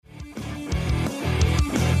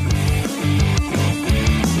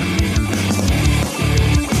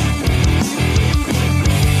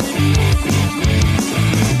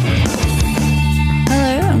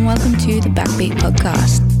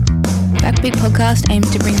Backbeat podcast aims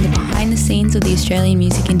to bring the behind the scenes of the Australian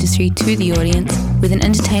music industry to the audience with an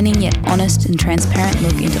entertaining yet honest and transparent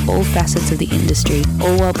look into all facets of the industry,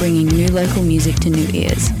 all while bringing new local music to new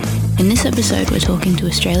ears. In this episode, we're talking to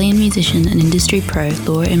Australian musician and industry pro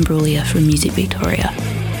Laura Imbruglia from Music Victoria.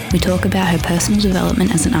 We talk about her personal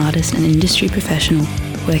development as an artist and industry professional,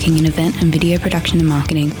 working in event and video production and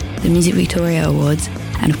marketing, the Music Victoria Awards,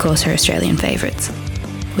 and of course her Australian favourites.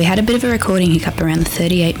 We had a bit of a recording hiccup around the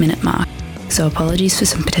 38-minute mark, so apologies for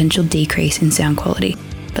some potential decrease in sound quality,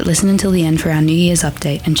 but listen until the end for our New Year's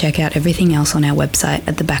update and check out everything else on our website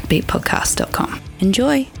at thebackbeatpodcast.com.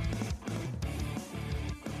 Enjoy!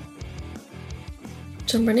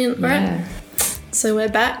 Jumping in, right? So we're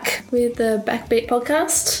back with the Backbeat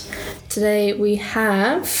podcast. Today we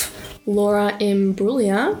have Laura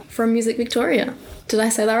Imbruglia from Music Victoria. Did I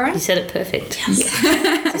say that right? You said it perfect. Yes.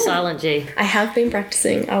 It's a silent G. I have been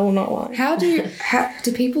practicing, I will not lie. How do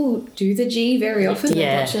people do the G very often?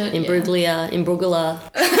 Yeah, Imbruglia, Imbruglia.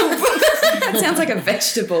 That sounds like a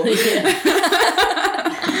vegetable.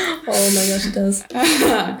 Oh my gosh, it does.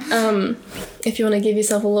 If you want to give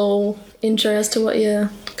yourself a little intro as to what you're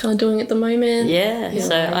kind of doing at the moment. Yeah.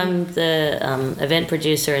 So I'm the event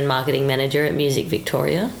producer and marketing manager at Music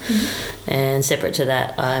Victoria. Mm-hmm. And separate to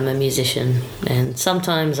that, I'm a musician and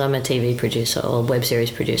sometimes I'm a TV producer or web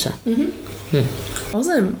series producer. Mm-hmm.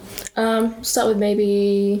 Awesome. Start with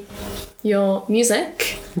maybe your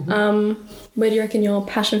music. Mm-hmm. Where do you reckon your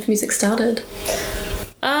passion for music started?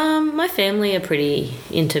 My family are pretty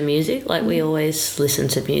into music. Like, we always listen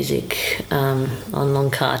to music on long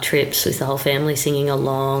car trips with the whole family singing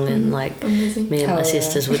along, and like me and my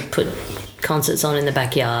sisters would put concerts on in the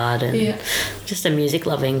backyard, and just a music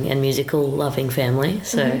loving and musical loving family.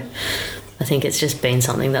 So I think it's just been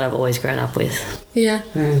something that I've always grown up with. Yeah.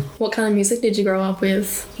 What kind of music did you grow up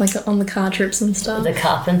with, like on the car trips and stuff? The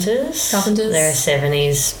Carpenters. They're a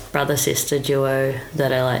 70s brother-sister duo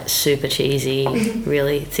that are like super cheesy,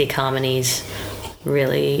 really thick harmonies,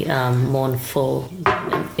 really mournful,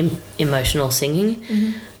 emotional singing.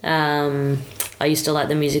 I used to like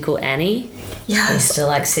the musical Annie. Yeah. I used to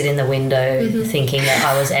like sit in the window thinking that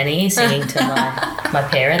I was Annie, singing to my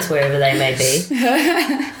parents wherever they may be.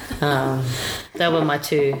 They were my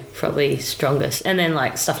two probably strongest. And then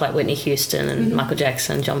like stuff like Whitney Houston and Michael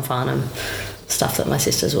Jackson, John Farnham, stuff that my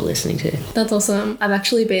sisters were listening to. That's awesome. I've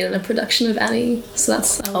actually been in a production of Annie, so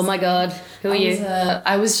oh my God. Who are you?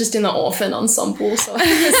 I was just in the orphan ensemble, so I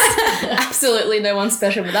was absolutely no one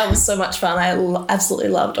special, but that was so much fun. I absolutely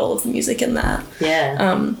loved all of the music in that.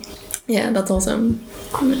 Yeah. Yeah, that's awesome.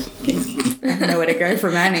 I don't know where to go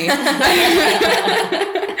from Annie.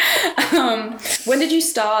 When did you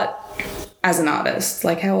start as an artist?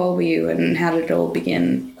 Like, how old were you and how did it all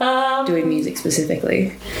begin doing music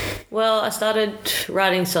specifically? Well, I started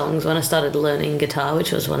writing songs when I started learning guitar,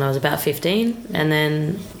 which was when I was about 15. And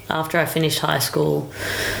then after I finished high school,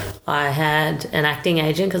 I had an acting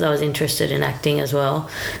agent because I was interested in acting as well.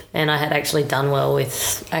 And I had actually done well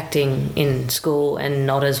with acting in school and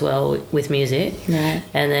not as well with music. Right.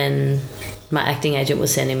 And then my acting agent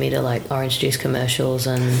was sending me to like orange juice commercials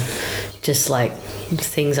and just like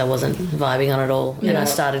things I wasn't vibing on at all. And I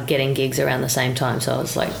started getting gigs around the same time. So I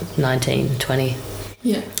was like 19, 20.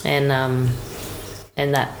 Yeah. And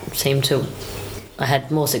that seemed to... I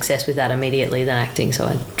had more success with that immediately than acting, so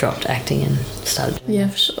I dropped acting and started doing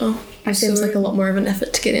for sure. It seems like a lot more of an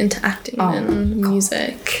effort to get into acting than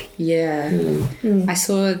music. Yeah. I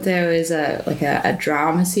saw there was a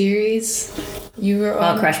drama series you were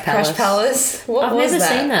on. Crash Palace. Crash Palace. What was never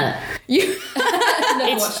that? seen that. You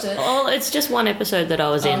never watched it? It's just one episode that I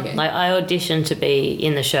was in. Okay. Like, I auditioned to be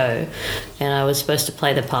in the show, and I was supposed to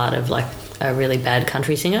play the part of like a really bad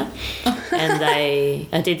country singer. And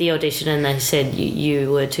I did the audition, and they said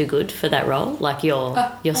you were too good for that role. Like your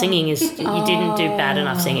singing is you didn't do bad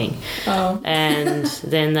enough singing. And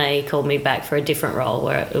then they called me back for a different role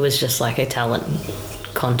where it was just like a talent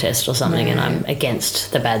contest or something, and I'm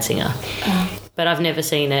against the bad singer. But I've never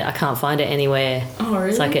seen it. I can't find it anywhere. Oh, really?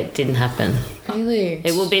 It's like it didn't happen. Really?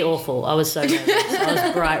 It would be awful. I was so nervous. I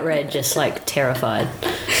was bright red, just like terrified.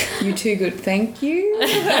 You're too good, thank you.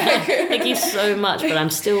 Thank you so much, but I'm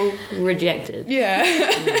still rejected. Yeah.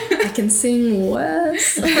 I can sing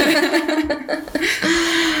worse.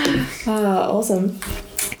 Awesome.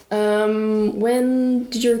 When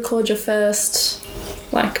did you record your first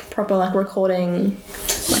proper recording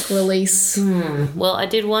release? Well, I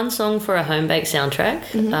did one song for a home bake soundtrack,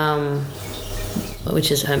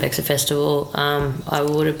 which is Home Bakes a Festival.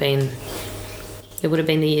 It would have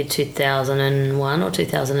been the year 2001 or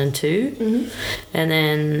 2002. And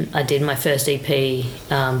then I did my first EP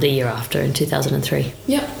the year after in 2003.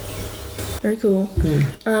 Yep. Very cool.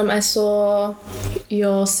 I saw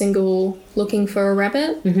your single Looking for a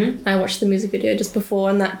Rabbit. I watched the music video just before,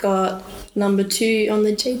 and that got number 2 on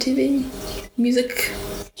the JTV music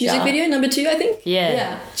video, number 2, I think.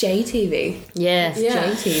 Yeah. JTV. Yeah.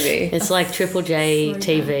 JTV. It's like Triple J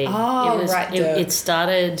TV. Oh, it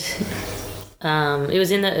started, it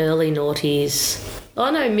was in the early noughties. Oh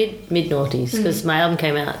no, mid noughties, because my album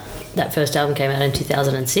came out, that first album came out in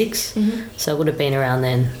 2006, so it would have been around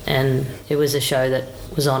then, and it was a show that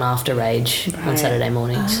was on after Rage on Saturday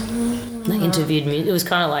mornings. They interviewed me. It was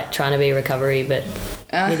kind of like trying to be Recovery, but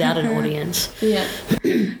without an audience. Yeah.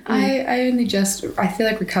 I feel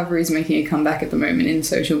like Recovery is making a comeback at the moment in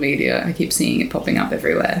social media. I keep seeing it popping up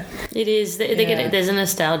everywhere. It is. There's a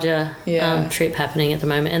nostalgia trip happening at the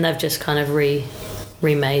moment, and they've just kind of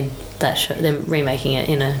remade that show. They're remaking it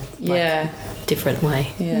in a different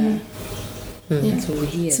way. Yeah. That's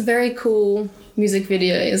weird. It's a very cool music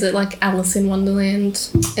video. Is it like Alice in Wonderland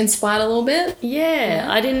inspired a little bit? Yeah,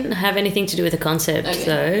 I didn't have anything to do with the concept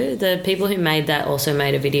though. The people who made that also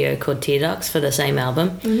made a video called Tear Ducts for the same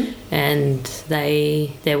album, and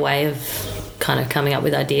their way of kind of coming up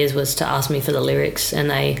with ideas was to ask me for the lyrics, and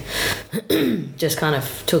they just kind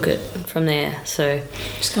of took it from there. So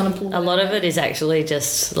Just kind of pulled a lot of it is actually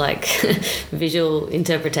just like visual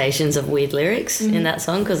interpretations of weird lyrics in that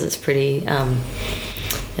song, because it's pretty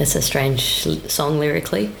it's a strange song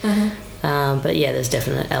lyrically. But yeah, there's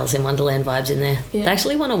definite Alice in Wonderland vibes in there. They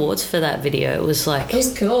actually won awards for that video. It was like, It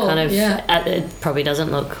was cool. kind of, Yeah. it probably doesn't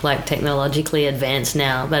look like technologically advanced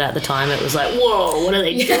now, but at the time it was like, whoa, what are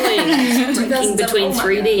they doing? Breaking between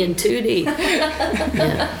 3D and 2D.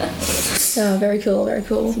 Oh, very cool, very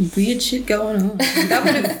cool. Weird shit going on. That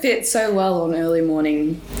would have fit so well on early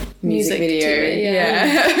morning music video. TV,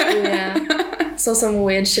 yeah. Saw some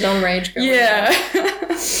weird shit on Rage Girl.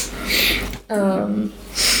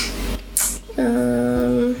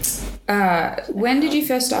 When did you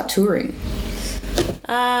first start touring?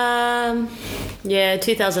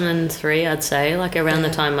 2003, I'd say, like around the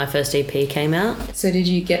time my first EP came out. So did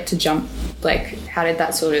you get to jump, like, how did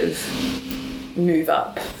that sort of move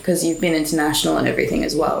up? Because you've been international and everything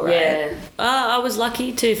as well, right? Yeah. I was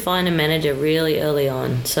lucky to find a manager really early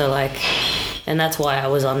on. So, like, and that's why I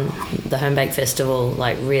was on the Home Bake Festival,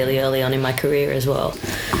 like, really early on in my career as well.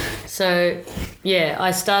 So, yeah,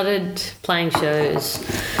 I started playing shows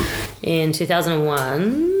in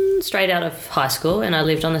 2001, straight out of high school, and I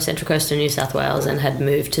lived on the Central Coast of New South Wales and had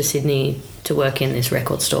moved to Sydney to work in this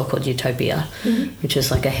record store called Utopia, which is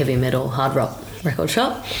like a heavy metal, hard rock record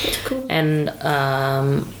shop. Cool. And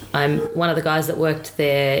I'm one of the guys that worked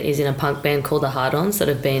there is in a punk band called the Hard-Ons that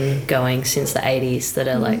have been going since the 80s, that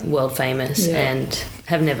are like world famous and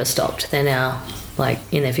have never stopped. They're now like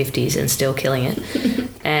in their 50s and still killing it.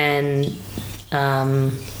 And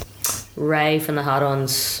Ray from the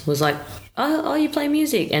Hard-Ons was like, oh, you play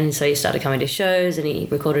music? And so he started coming to shows, and he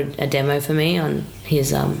recorded a demo for me on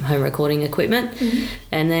his home recording equipment.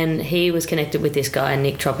 And then he was connected with this guy,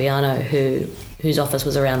 Nick Tropiano, whose office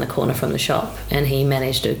was around the corner from the shop, and he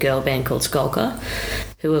managed a girl band called Skulker,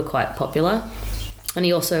 who were quite popular. And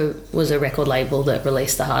he also was a record label that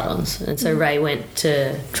released the Hard-Ons. And so Ray went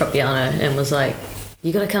to Tropiano and was like,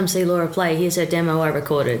 you got to come see Laura play. Here's her demo I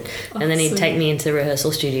recorded. And then he'd take me into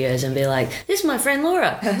rehearsal studios and be like, this is my friend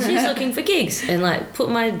Laura. She's looking for gigs. And like put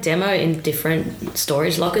my demo in different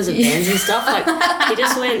storage lockers of bands and stuff. Like he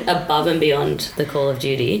just went above and beyond the call of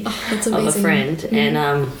duty That's of a amazing. friend.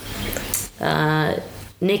 And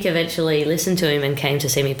Nick eventually listened to him and came to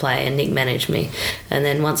see me play, and Nick managed me. And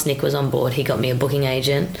then once Nick was on board, he got me a booking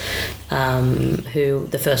agent, who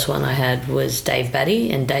the first one I had was Dave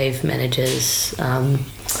Batty, and Dave manages,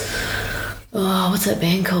 what's that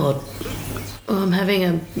band called? Oh, I'm having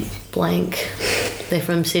a blank. They're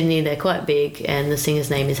from Sydney, they're quite big, and the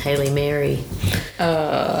singer's name is Hayley Mary.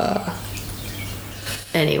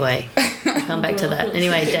 Anyway, I'll come back to that.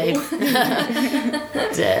 Anyway, Dave...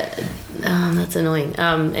 that's annoying.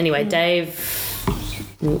 Anyway, Dave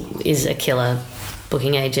is a killer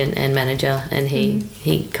booking agent and manager, and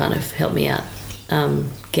he kind of helped me out,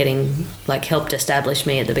 helped establish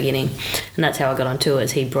me at the beginning, and that's how I got on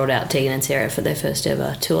tours. He brought out Tegan and Sarah for their first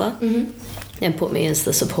ever tour and put me as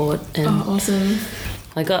the support. And awesome.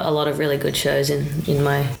 I got a lot of really good shows in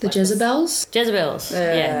my... The Jezebels? Jezebels.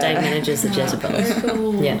 Yeah, Dave manages the Jezebels.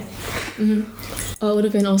 Cool. Yeah. Oh, it would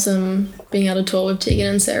have been awesome being able to tour with Tegan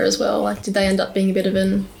and Sarah as well. Like, did they end up being a bit of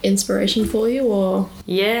an inspiration for you, or...?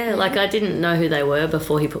 Yeah, like I didn't know who they were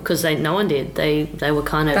before because no one did. They were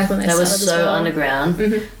kind of... Back when they were started so as well. underground.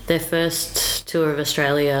 Their first tour of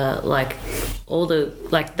Australia, like, all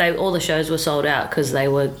the shows were sold out because they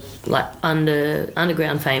were like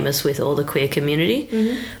underground famous with all the queer community.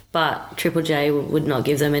 But Triple J would not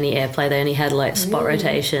give them any airplay. They only had like spot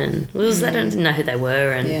rotation. They didn't know who they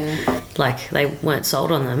were, and like they weren't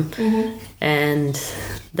sold on them, and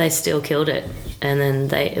they still killed it. And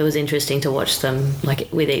then it was interesting to watch them, like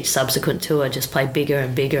with each subsequent tour, just play bigger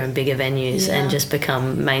and bigger and bigger venues and just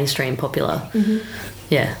become mainstream popular.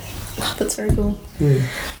 Yeah. Oh, that's very cool.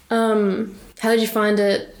 How did you find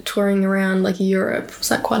it touring around like Europe? Was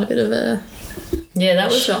that quite a bit of a that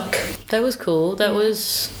was shock? That was cool. That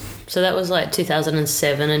was like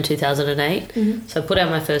 2007 and 2008. So I put out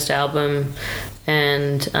my first album,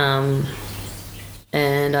 and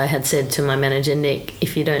I had said to my manager Nick,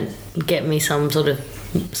 if you don't get me some sort of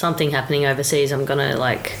something happening overseas, I'm gonna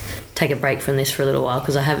like take a break from this for a little while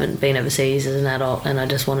because I haven't been overseas as an adult and I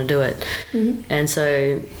just want to do it. And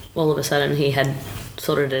so all of a sudden he had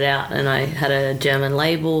sorted it out, and I had a German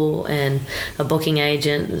label and a booking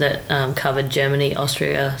agent that covered Germany,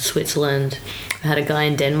 Austria, Switzerland. I had a guy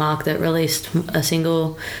in Denmark that released a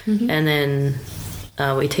single, and then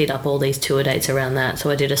we teed up all these tour dates around that. So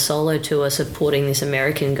I did a solo tour supporting this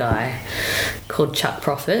American guy called Chuck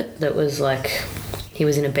Prophet that was like, he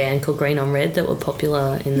was in a band called Green on Red that were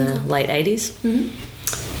popular in the late 80s.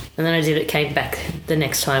 And then I came back the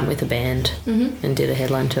next time with a band and did a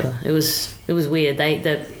headline tour. It was weird.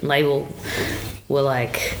 The label were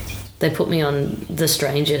like, they put me on the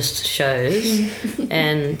strangest shows,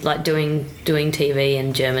 and like doing TV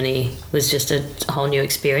in Germany was just a whole new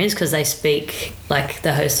experience because they speak, like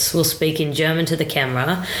the hosts will speak in German to the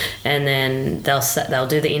camera, and then they'll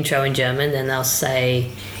do the intro in German, then they'll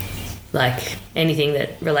say like anything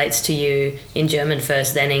that relates to you in German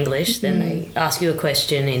first, then English, then they ask you a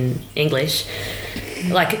question in English.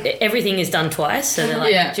 Like everything is done twice, so they're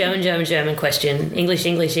like German question, English,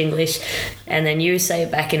 and then you say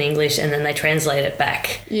it back in English, and then they translate it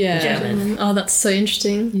back in German. Oh, that's so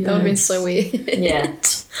interesting. That would have been so weird. Yeah.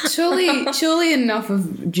 Surely enough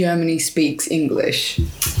of Germany speaks English.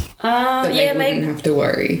 That they wouldn't have to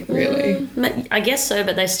worry, really. I guess so,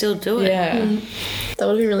 but they still do it. Yeah. That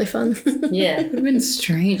would have been really fun. Yeah. It would have been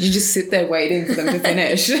strange. You just sit there waiting for them to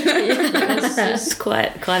finish. It was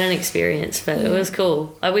quite an experience, but it was cool.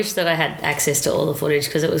 I wish that I had access to all the footage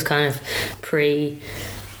because it was kind of it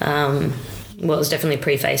was definitely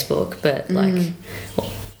pre-Facebook, but like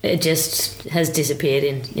it just has disappeared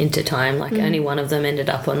into time. Like only one of them ended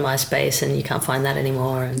up on MySpace, and you can't find that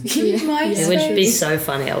anymore. And it would be so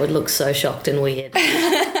funny. I would look so shocked and weird,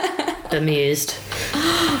 bemused.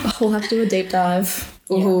 We'll have to do a deep dive.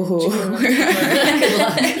 You're going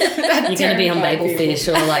to be on Babelfish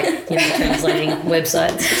or like translating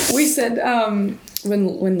websites. We said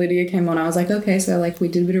when Lydia came on, I was like, okay, so like we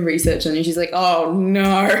did a bit of research, and she's like, oh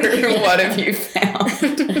no, what have you found?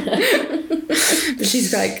 But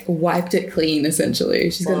she's like wiped it clean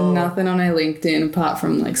essentially. She's got nothing on her LinkedIn apart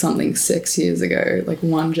from like something 6 years ago, like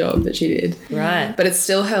one job that she did. Right. But it's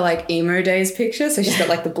still her like emo days picture, so she's got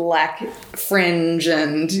like the black fringe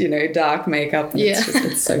and dark makeup. And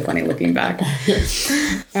it's so funny looking back.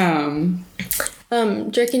 Do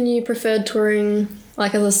you reckon you preferred touring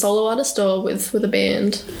like as a solo artist or with a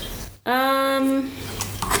band? I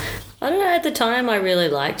don't know. At the time, I really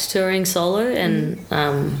liked touring solo, and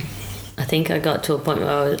I think I got to a point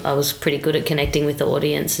where I was pretty good at connecting with the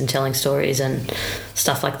audience and telling stories and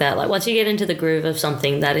stuff like that. Like once you get into the groove of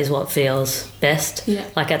something, that is what feels best. Yeah.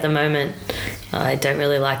 Like at the moment, I don't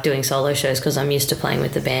really like doing solo shows because I'm used to playing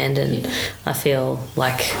with the band, and I feel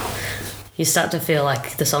like you start to feel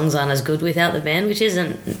like the songs aren't as good without the band, which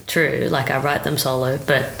isn't true. Like I write them solo,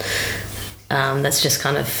 but that's just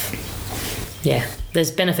kind of, there's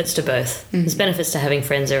benefits to both. There's benefits to having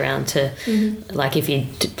friends around to, like if you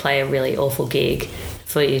play a really awful gig,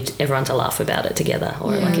 for everyone to laugh about it together,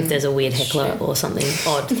 or like if there's a weird heckler or something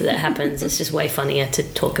odd that happens, it's just way funnier to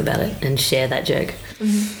talk about it and share that joke.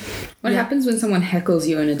 What happens when someone heckles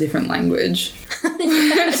you in a different language? So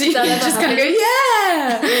you just kind of go,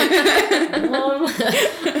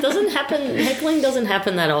 Heckling doesn't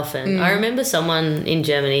happen that often. I remember someone in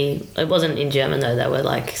Germany, it wasn't in German though, they were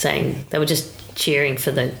like saying, they were just cheering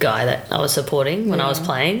for the guy that I was supporting when I was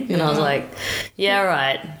playing, and I was like, all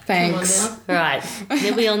right, thanks, all right,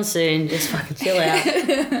 he'll be on soon, just fucking chill out,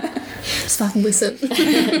 just fucking listen.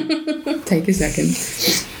 Take a second.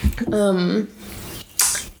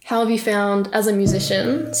 How have you found as a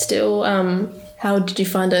musician still, how did you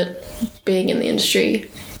find it being in the industry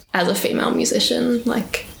as a female musician,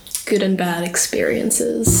 like good and bad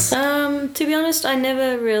experiences? To be honest, I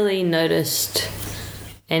never really noticed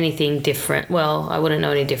anything different. Well, I wouldn't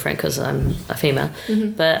know any different because I'm a female,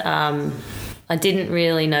 but I I didn't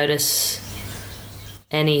really notice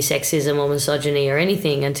any sexism or misogyny or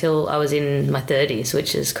anything until I was in my 30s,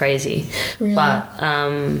 which is crazy. Really? But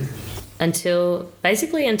until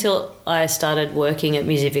I started working at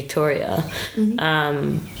Music Victoria,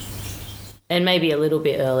 and maybe a little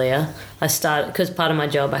bit earlier, I started, because part of my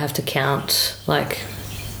job I have to count like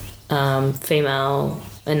female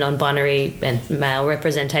and non-binary and male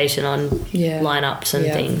representation on lineups and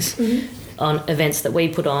things, on events that we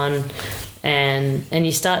put on, and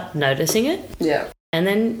you start noticing it. Yeah. And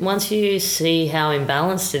then once you see how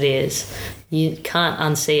imbalanced it is, you can't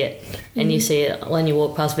unsee it. And you see it when you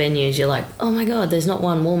walk past venues, you're like, oh my God, there's not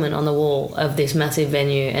one woman on the wall of this massive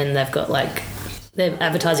venue, and they've got like, they're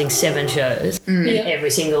advertising 7 shows. And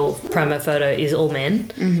every single promo photo is all men.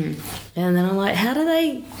 And then I'm like, how do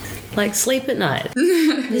they like sleep at night?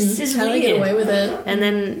 This is How do they weird. get away with it? And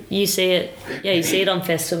then you see it, you see it on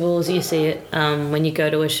festivals, you see it when you go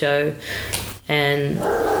to a show. And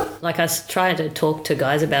like I try to talk to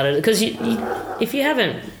guys about it, because if you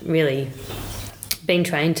haven't really been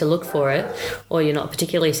trained to look for it, or you're not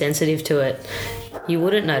particularly sensitive to it, you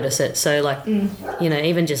wouldn't notice it. So like, you know,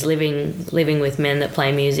 even just living with men that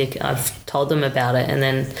play music, I've told them about it. And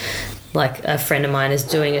then like a friend of mine is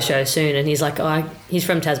doing a show soon, and he's like, he's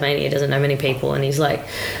from Tasmania, he doesn't know many people, and he's like,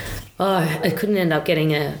 I couldn't end up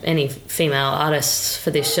getting any female artists for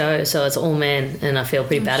this show, so it's all men, and I feel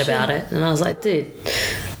pretty bad about it. And I was like, dude,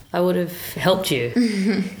 I would have helped you.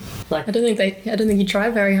 Like, I don't think he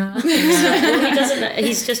tried very hard. well, he doesn't.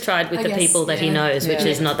 He's just tried with I the guess, people that he knows, which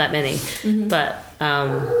is not that many. But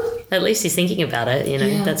at least he's thinking about it. You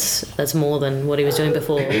know, that's more than what he was doing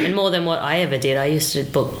before, and more than what I ever did. I used to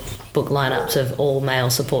book lineups of all male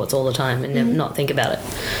supports all the time and never not think about it.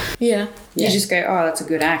 Yeah. You just go, oh, that's a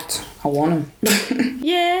good act. I want him.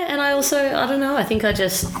 Yeah, and I also, I don't know, I think I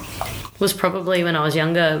just was probably, when I was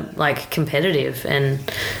younger, like competitive and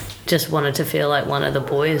just wanted to feel like one of the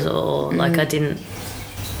boys, or like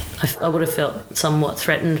I would have felt somewhat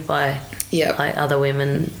threatened by like other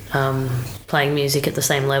women playing music at the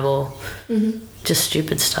same level. Just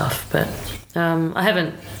stupid stuff. But I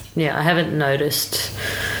haven't noticed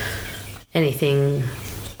anything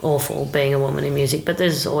awful being a woman in music, but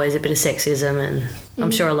there's always a bit of sexism, and I'm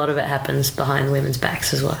sure a lot of it happens behind women's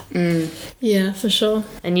backs as well. Yeah, for sure.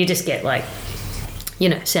 And you just get like, you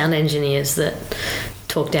know, sound engineers that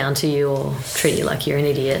talk down to you or treat you like you're an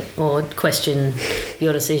idiot or question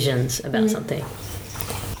your decisions about something.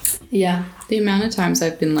 Yeah. The amount of times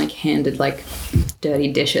I've been like handed like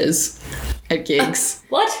dirty dishes at gigs.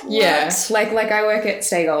 What? Yeah. Like I work at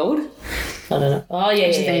Stay Gold. I don't know. Oh,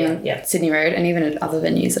 yeah. Sydney Road, and even at other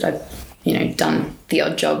venues that I've, you know, done the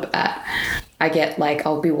odd job at. I get like,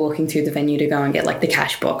 I'll be walking through the venue to go and get like the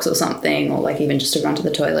cash box or something, or like even just to run to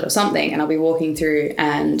the toilet or something, and I'll be walking through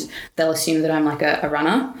and they'll assume that I'm like a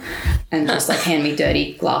runner and just like hand me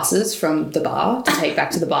dirty glasses from the bar to take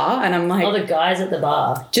back to the bar, and I'm like, Oh, the guys at the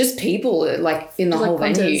bar. just people like in the Just whole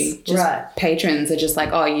like venue, punters. just Right. patrons are just like,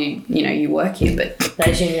 oh, you know, you work here, but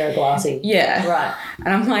They assume you're a glassy. yeah, Right.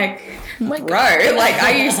 and I'm like, my bro, like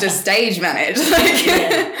I used to stage manage,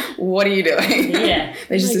 like what are you doing? Yeah.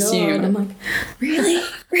 They just Oh my assume. God. And I'm like,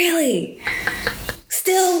 really?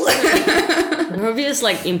 Still? Or just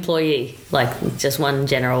like employee, like just one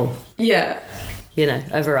general, Yeah. you know,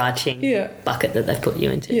 overarching bucket that they've put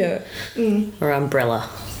you into. Yeah. Or umbrella.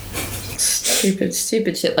 Stupid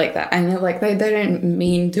shit like that. And like they don't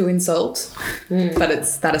mean to insult, but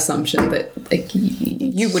it's that assumption that like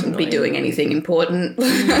you wouldn't be doing anything important.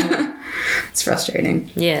 It's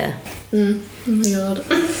frustrating. Yeah. Oh my God.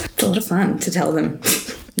 It's a lot of fun to tell them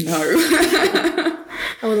no.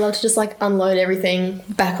 I would love to just like unload everything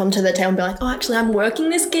back onto the table and be like, oh, actually, I'm working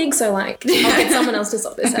this gig, so like I'll get someone else to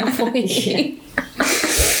sort this out for me.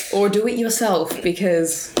 Or do it yourself,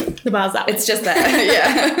 because The bar's that way. it's just that.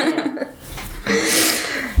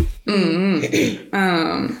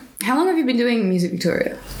 How long have you been doing Music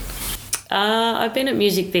Victoria? I've been at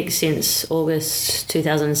Music Vic since August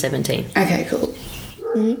 2017. Okay, cool.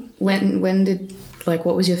 When did, like,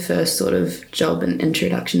 what was your first sort of job and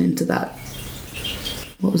introduction into that?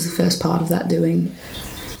 What was the first part of that doing?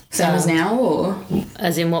 Same as now, or?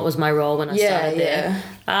 As in, what was my role when I started there?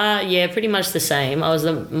 Yeah, pretty much the same.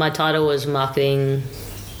 My title was marketing,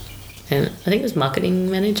 and I think it was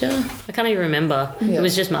marketing manager. I can't even remember. Yeah. It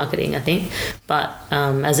was just marketing, I think. But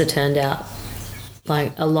as it turned out,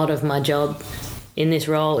 like a lot of my job in this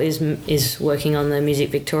role is working on the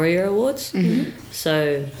Music Victoria Awards.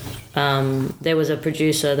 So there was a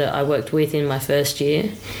producer that I worked with in my first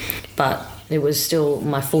year, but it was still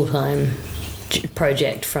my full-time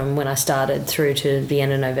project from when I started through to the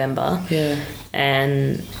end of November. Yeah.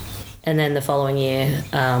 And And then the following year,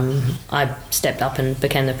 I stepped up and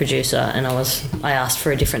became the producer, and I asked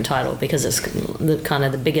for a different title because it's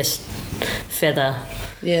the biggest feather,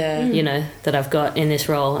 that I've got in this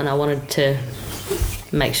role, and I wanted to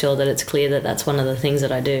make sure that it's clear that that's one of the things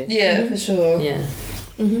that I do. Yeah, for sure. Yeah.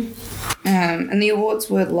 Mm-hmm. And the awards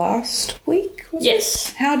were last week?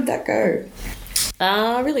 Yes. How did that go?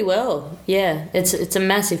 Really well. Yeah, it's a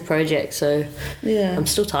massive project, so I'm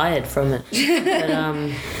still tired from it. But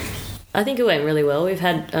I think it went really well. We've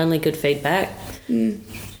had only good feedback.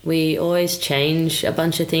 We always change a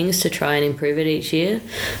bunch of things to try and improve it each year,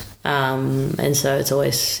 and so it's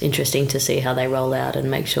always interesting to see how they roll out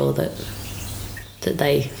and make sure that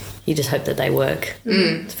you just hope that they work.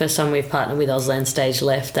 It's the first time we've partnered with Auslan Stage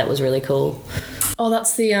Left. That was really cool. Oh,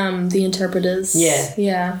 that's the interpreters.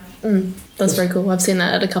 Yeah. That's very cool. I've seen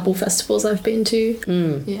that at a couple festivals I've been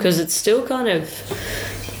to. Because it's still kind of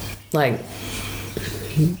like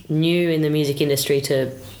new in the music industry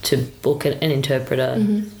to book an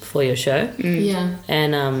interpreter for your show. Yeah.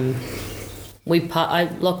 And I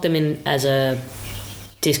locked them in as a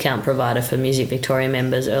discount provider for Music Victoria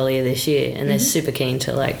members earlier this year, and they're super keen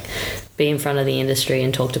to like be in front of the industry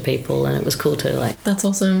and talk to people, and it was cool to like that's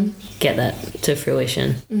awesome get that to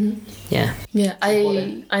fruition. Yeah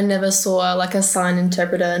I never saw like a sign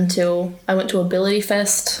interpreter until I went to Ability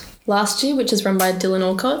Fest last year, which is run by Dylan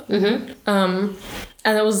Alcott.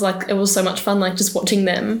 And it was so much fun, like just watching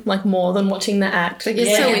them, like more than watching the act. Like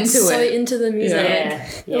you're so into the music. Yeah.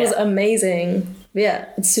 It was amazing. Yeah,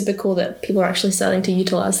 it's super cool that people are actually starting to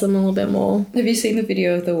utilise them a little bit more. Have you seen the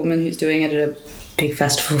video of the woman who's doing it at a big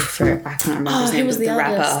festival for, I can't remember his name, was the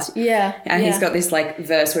rapper. Yeah. And he's got this like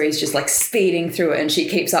verse where he's just like speeding through it, and she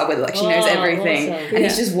keeps up with it, like she knows everything. Awesome. And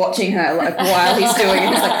he's just watching her like while he's doing it.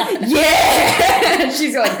 He's like, yeah! And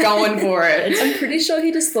she's like going for it. I'm pretty sure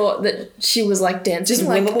he just thought that she was like dancing. Just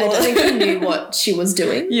like, I wibble. don't think he knew what she was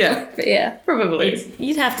doing. Yeah. But yeah. Probably.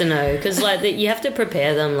 You'd have to know, because like you have to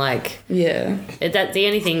prepare them. Like Yeah. that the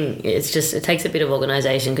only thing, it's just it takes a bit of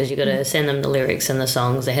organisation, because you got to send them the lyrics and the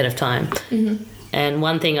songs ahead of time. And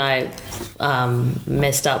one thing I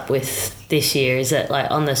messed up with this year is that,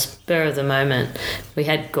 like, on the spur of the moment, we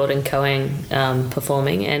had Gordon Cohen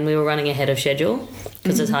performing, and we were running ahead of schedule,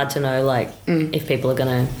 because it's hard to know, like, if people are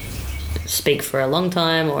going to speak for a long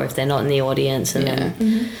time or if they're not in the audience. And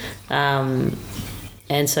then,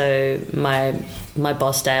 and so my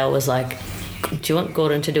boss Dale was like, do you want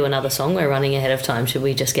Gordon to do another song? We're running ahead of time. Should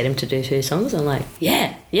we just get him to do 2 songs? I'm like,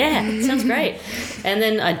 yeah, sounds great. And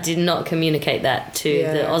then I did not communicate that to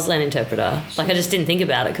the Auslan interpreter. Like, I just didn't think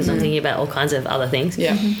about it, because I'm thinking about all kinds of other things.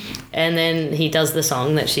 Yeah. And then he does the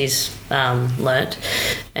song that she's learnt,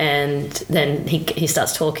 and then he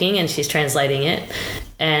starts talking and she's translating it.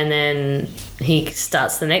 And then he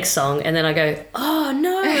starts the next song, and then I go, oh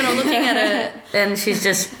no, and I'm looking at her, and she's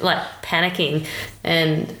just like panicking,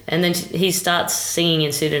 and then he starts singing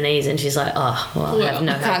in Sudanese, and she's like, oh well, I have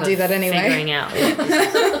no can't hope do of that anyway. figuring out.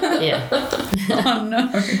 Yeah. Oh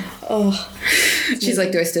no. Oh. She's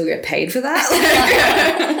like, do I still get paid for that?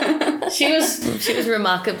 She was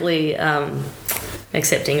remarkably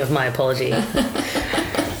accepting of my apology.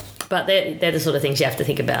 But they're the sort of things you have to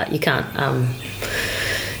think about. You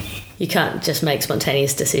can't just make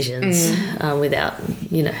spontaneous decisions without,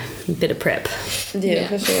 a bit of prep. Yeah,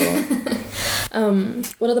 for sure.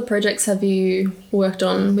 What other projects have you worked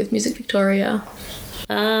on with Music Victoria?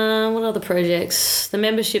 What other projects? The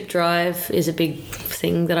membership drive is a big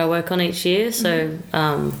thing that I work on each year. So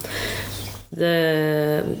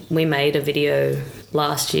we made a video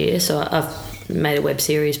last year. So I've made a web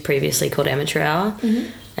series previously called Amateur Hour,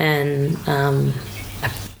 and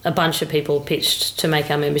a bunch of people pitched to make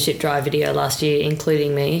our membership drive video last year,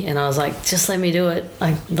 including me, and I was like, just let me do it.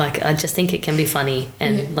 I just think it can be funny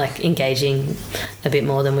and like engaging a bit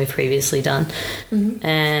more than we've previously done.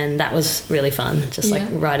 And that was really fun, just like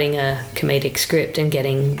writing a comedic script and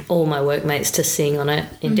getting all my workmates to sing on it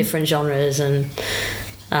in different genres, and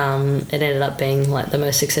it ended up being like the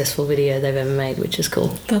most successful video they've ever made, which is cool.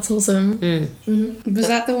 That's awesome. Was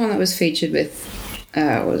that the one that was featured with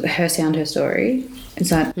was it Her Sound, Her Story? Is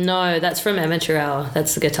that... No, that's from Amateur Hour.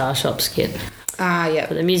 That's the Guitar Shop skit. Ah, yeah.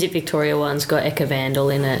 But the Music Victoria one's got Eka Vandal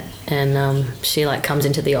in it, and she like comes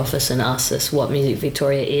into the office and asks us what Music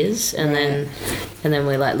Victoria is, and then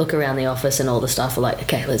we like look around the office, and all the staff are like,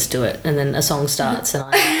 okay, let's do it. And then a song starts, and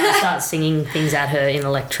I start singing things at her in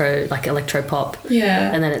electro pop.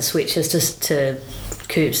 Yeah. And then it switches to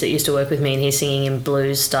Coops that used to work with me, and he's singing in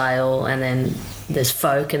blues style, and then there's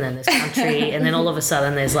folk, and then there's country, and then all of a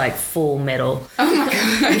sudden there's like full metal. Oh my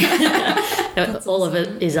god. All of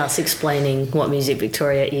it is us explaining what Music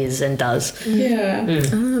Victoria is and does. Yeah.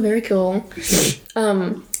 Oh, very cool.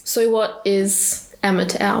 So what is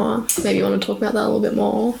Amateur Hour? Maybe you want to talk about that a little bit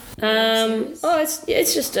more.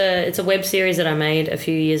 It's just it's a web series that I made a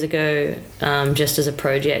few years ago, just as a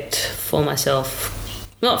project for myself.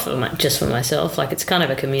 Not just for myself, like it's kind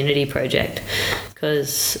of a community project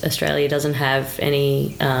because Australia doesn't have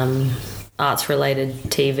any arts-related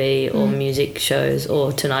TV or music shows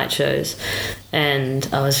or Tonight shows. And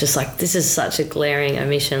I was just like, this is such a glaring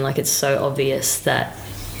omission. Like, it's so obvious that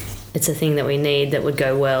it's a thing that we need that would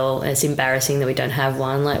go well. And it's embarrassing that we don't have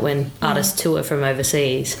one. Like, when artists tour from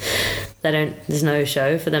overseas, there's no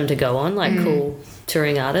show for them to go on. Like, cool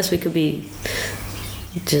touring artists, we could be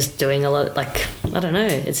just doing a lot, like, I don't know,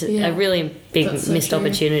 it's a really big missed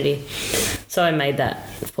opportunity. So I made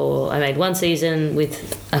I made one season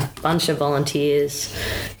with a bunch of volunteers,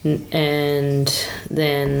 and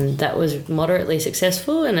then that was moderately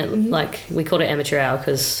successful, and it like we called it Amateur Hour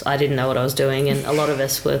because I didn't know what I was doing, and a lot of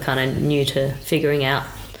us were kind of new to figuring out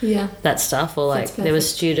that stuff, or like there were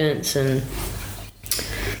students and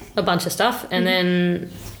a bunch of stuff, and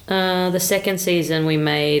then the second season we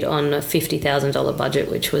made on a $50,000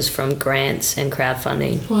 budget, which was from grants and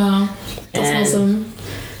crowdfunding. Wow, that's awesome.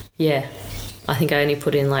 Yeah, I think I only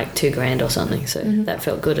put in like $2,000 or something, so that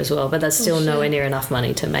felt good as well. But that's still nowhere near enough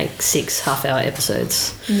money to make 6 half-hour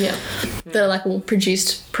episodes. Yeah, they're like all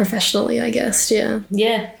produced professionally, I guess. Yeah.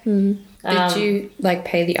 Yeah. Did you like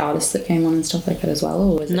pay the artists that came on and stuff like that as well,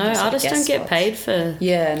 or was it no? just, Artists don't get paid for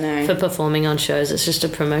for performing on shows. It's just a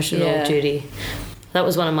promotional duty. That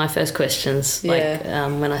was one of my first questions. Like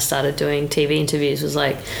when I started doing TV interviews, was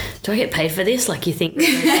like, "Do I get paid for this? Like, you think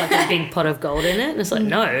there's like a big pot of gold in it?" And it's like,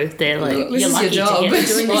 no, they're like, you're lucky to get the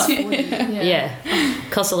spot. Yeah,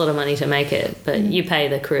 costs a lot of money to make it, but you pay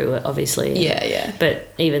the crew obviously. Yeah. But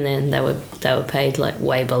even then, they were paid like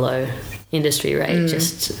way below industry rate.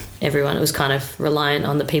 Just everyone, it was kind of reliant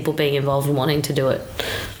on the people being involved and wanting to do it.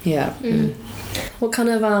 Yeah. What kind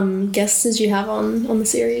of guests did you have on the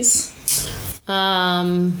series?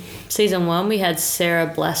 Season 1 we had Sarah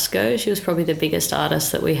Blasco. She was probably the biggest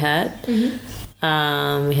artist that we had. We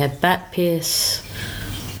had Bat Pierce.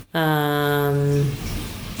 We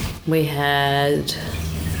had,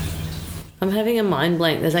 I'm having a mind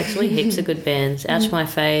blank, there's actually heaps of good bands. Ouch My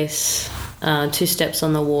Face, 2 Steps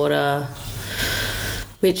on the Water,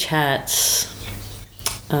 Witch Hats,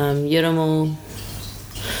 Yuramal,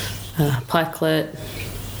 Pikelet.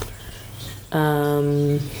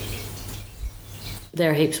 There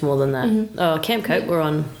are heaps more than that. Camp Cope were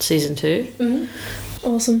on season 2.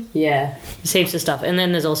 Awesome. Yeah, there's heaps of stuff, and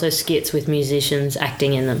then there's also skits with musicians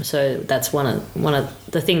acting in them. So that's one of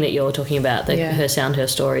the thing that you're talking about. Her Sound, Her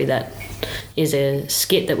Story. That is a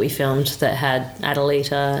skit that we filmed that had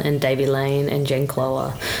Adelita and Davy Lane and Jen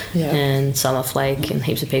Clower and Summer Flake and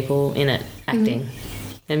heaps of people in it acting.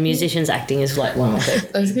 And musicians acting is like one of it.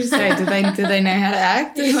 I was going to say, do they know how to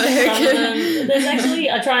act? There's actually,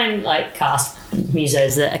 I try and like cast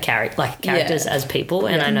musos that are characters as people,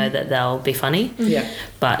 and I know that they'll be funny. Yeah.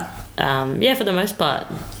 But for the most part,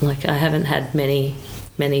 like I haven't had many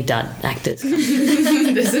dud actors.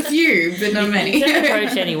 There's a few, but not many. Don't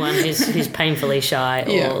approach anyone who's painfully shy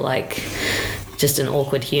or like just an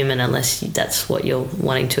awkward human unless that's what you're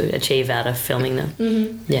wanting to achieve out of filming them.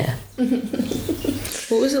 Yeah.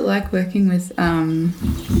 What was it like working with now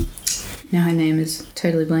her name is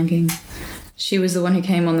totally blanking. She was the one who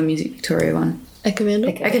came on the Music Victoria one. Eka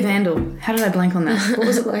Vandal. Eka Vandal. How did I blank on that? What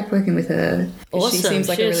was it like working with her? Awesome. She seems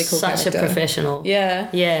like a really cool such character. a professional. Yeah.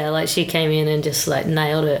 Yeah, like she came in and just like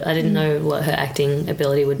nailed it. I didn't know what her acting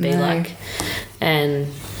ability would be like. And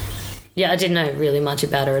I didn't know really much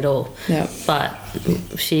about her at all. Yeah. But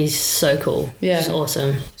she's so cool. Yeah. She's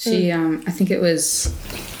awesome. She I think it was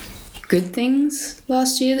Good Things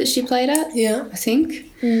last year that she played at. Yeah. I think.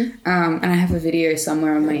 And I have a video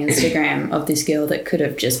somewhere on my Instagram of this girl that could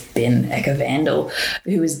have just been Eka Vandal,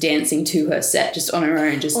 who was dancing to her set just on her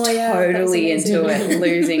own, just totally into it,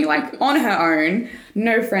 losing, like on her own,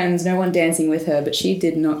 no friends, no one dancing with her, but she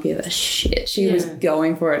did not give a shit. She was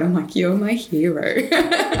going for it. I'm like, you're my hero.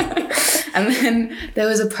 And then there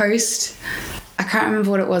was a post, I can't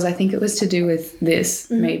remember what it was. I think it was to do with this,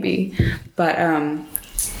 maybe, but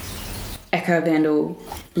Eka Vandal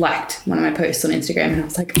liked one of my posts on Instagram, and I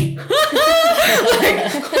was like, that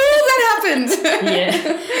happened.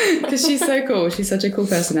 Yeah. Because she's so cool. She's such a cool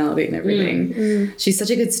personality and everything. She's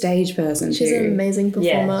such a good stage person. She's an amazing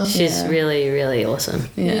performer. Yeah, she's really, really awesome.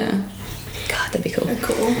 Yeah. God, that'd be cool.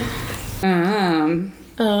 Cool.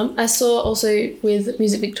 I saw also with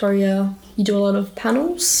Music Victoria, you do a lot of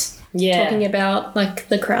panels. talking about like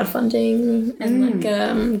the crowdfunding and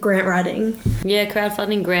like grant writing. Yeah,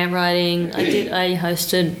 crowdfunding, grant writing. I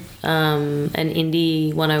hosted an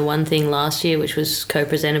Indie 101 thing last year, which was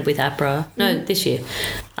co-presented with APRA. No, this year,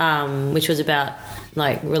 which was about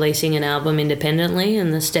like releasing an album independently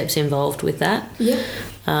and the steps involved with that. Yeah.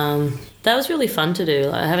 That was really fun to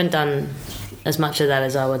do. I haven't done as much of that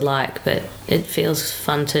as I would like, but it feels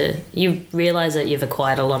fun to... You realise that you've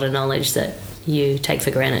acquired a lot of knowledge that you take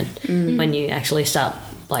for granted when you actually start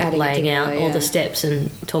like Adding laying together, out all the steps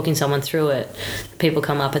and talking someone through it. People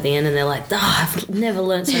come up at the end and they're like, I've never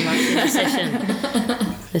learned so much in a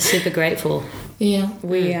session. They're super grateful. Yeah.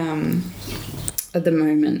 We, at the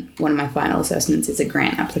moment, one of my final assessments is a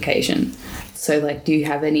grant application. So, like, do you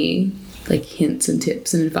have any, like, hints and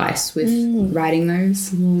tips and advice with writing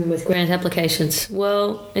those? With grant applications?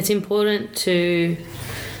 Well, it's important to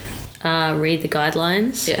read the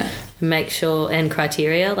guidelines. Yeah. Make sure, and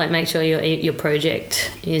criteria, like make sure your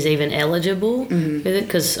project is even eligible with it,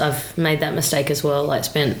 because I've made that mistake as well. Like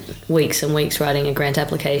spent weeks and weeks writing a grant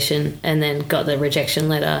application and then got the rejection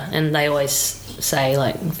letter, and they always say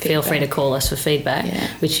like feel free to call us for feedback,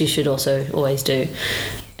 which you should also always do.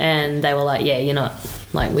 And they were like, yeah, you're not,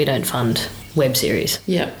 like, we don't fund web series.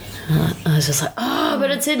 Yeah. I was just like, but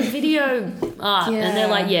it said video art. And they're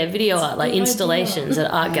like, yeah, video art, like installations at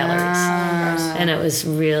art galleries. And it was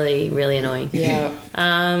really, really annoying. Yeah.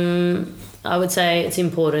 I would say it's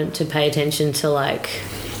important to pay attention to, like,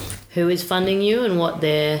 who is funding you and what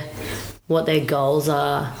their goals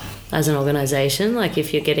are as an organisation. Like,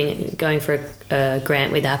 if you're going for a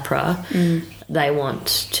grant with APRA, they want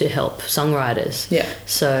to help songwriters. Yeah.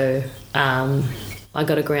 So... I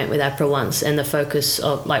got a grant with APRA once, and the focus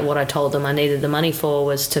of like what I told them I needed the money for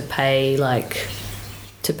was to pay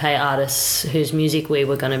artists whose music we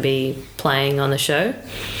were going to be playing on the show,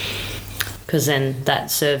 because then that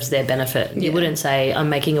serves their benefit. You wouldn't say I'm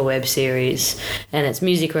making a web series and it's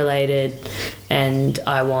music related and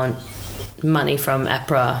I want money from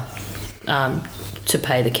APRA to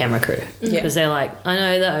pay the camera crew, because they're like, I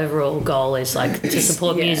know the overall goal is like to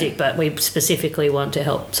support music, but we specifically want to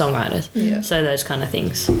help songwriters. So those kind of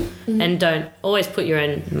things. And don't always put your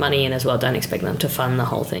own money in as well. Don't expect them to fund the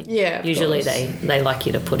whole thing. Usually they like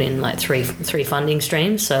you to put in like three funding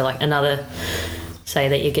streams. So like another, say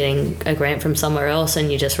that you're getting a grant from somewhere else and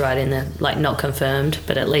you just write in the like not confirmed,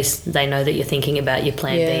 but at least they know that you're thinking about your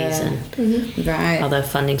plan Bs and other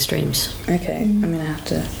funding streams. Okay, I'm gonna have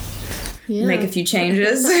to make a few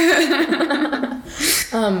changes.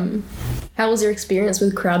 How was your experience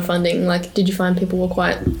with crowdfunding? Like, did you find people were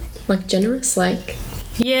quite like generous? Like,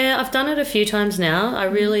 yeah, I've done it a few times now.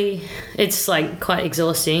 It's like quite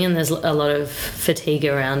exhausting, and there's a lot of fatigue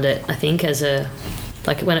around it. I think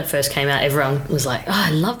like when it first came out, everyone was like, I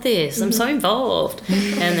love this, I'm so involved.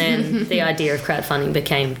 And then the idea of crowdfunding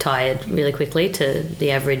became tired really quickly to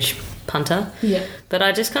the average punter. Yeah. But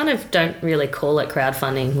I just kind of don't really call it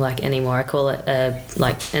crowdfunding like anymore. I call it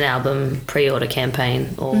like an album pre-order campaign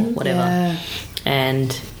or whatever. Yeah.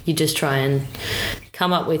 And you just try and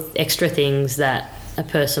come up with extra things that a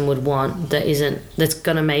person would want that's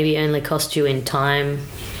going to maybe only cost you in time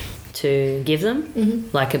to give them,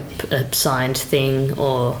 like a signed thing,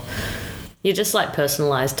 or you just like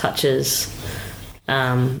personalised touches.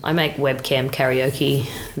 I make webcam karaoke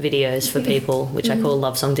videos for people, which I call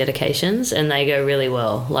love song dedications, and they go really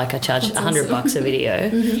well. Like I charge $100 a video,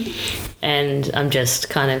 and I'm just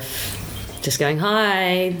kind of just going,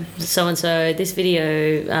 hi, so-and-so, this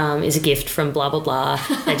video is a gift from blah, blah, blah.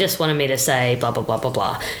 They just wanted me to say blah, blah, blah, blah,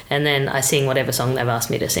 blah. And then I sing whatever song they've asked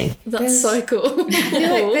me to sing. That's so cool. I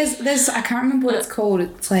feel like there's I can't remember what it's called.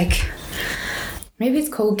 It's like, maybe it's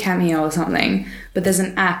called Cameo or something, but there's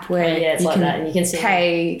an app where you like can, you can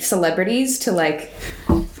pay celebrities to like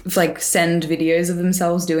send videos of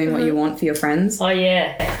themselves doing what you want for your friends. Oh,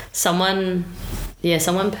 yeah. Someone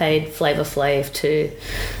paid Flavor Flav to...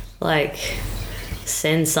 like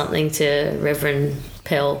send something to Reverend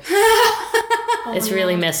Pell. It's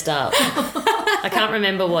really messed up. I can't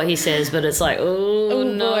remember what he says, but it's like, oh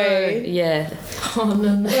no, boy. Yeah. Oh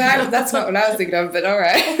no. Well, that's not what I was thinking of, but all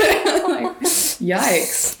right. Like,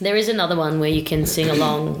 yikes. There is another one where you can sing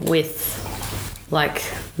along with like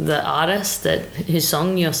the artist whose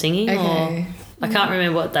song you're singing. Okay. Or I can't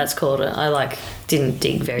remember what that's called. I didn't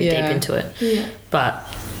dig very deep into it. Yeah. But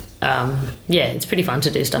it's pretty fun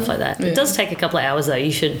to do stuff like that. It does take a couple of hours though.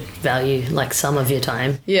 You should value like some of your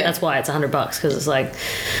time. Yeah. That's why it's $100, because it's like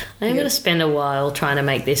I'm going to spend a while trying to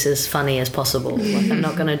make this as funny as possible. Like I'm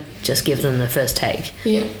not going to just give them the first take.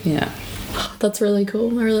 Yeah. Yeah. That's really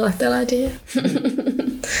cool. I really like that idea.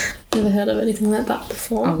 Never heard of anything like that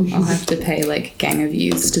before. I'll have to pay like Gang of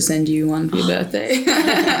Youths to send you one for your birthday.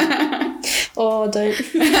 Oh, don't.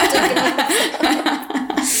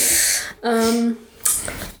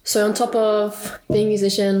 So on top of being a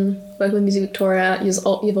musician, working with Music Victoria, you've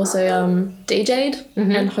also DJ'd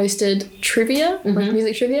and hosted trivia, like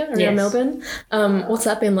music trivia around Melbourne. What's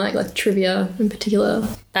that been like trivia in particular?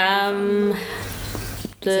 A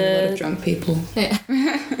lot of drunk people. Yeah.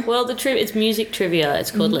 Well, it's music trivia.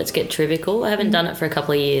 It's called Let's Get Trivical. I haven't done it for a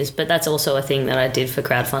couple of years, but that's also a thing that I did for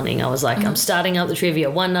crowdfunding. I was like, I'm starting up the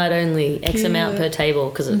trivia, one night only, X amount per table,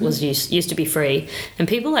 because it was used to be free. And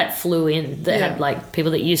people like flew in that had like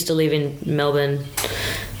people that used to live in Melbourne.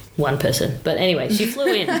 One person, but anyway, she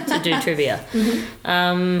flew in to do trivia.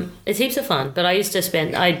 It's heaps of fun, but I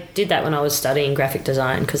did that when I was studying graphic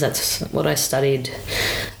design, because that's what I studied,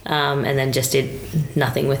 and then just did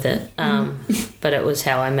nothing with it. But it was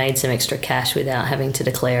how I made some extra cash without having to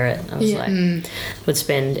declare it. I was would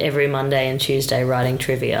spend every Monday and Tuesday writing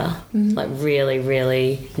trivia, like really,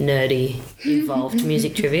 really nerdy, involved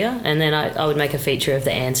music trivia, and then I would make a feature of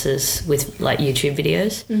the answers with like YouTube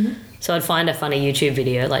videos. So I'd find a funny YouTube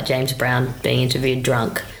video like James Brown being interviewed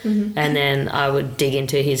drunk, and then I would dig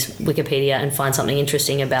into his Wikipedia and find something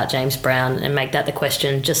interesting about James Brown and make that the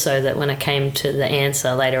question, just so that when I came to the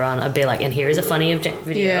answer later on, I'd be like, and here is a funny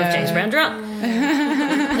video of James Brown drunk.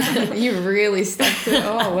 You really stuck to it.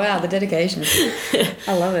 Oh, wow, the dedication.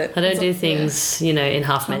 I love it. I don't do things, in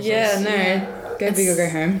half measures. Yeah, no. Go big or go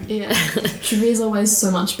home. Yeah. Trivia is always so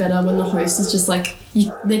much better when the host is just like,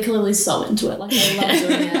 they're clearly so into it. Like, they love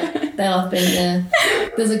doing it. They love being there.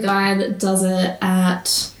 There's a guy that does it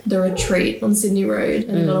at the Retreat on Sydney Road,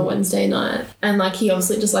 and on a Wednesday night. And, like, he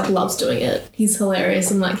obviously just, like, loves doing it. He's hilarious,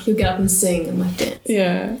 and, like, he'll get up and sing and, like, dance.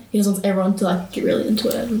 Yeah. He just wants everyone to, like, get really into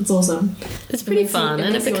it. It's awesome. It's pretty fun,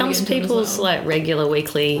 and it becomes people's, like, regular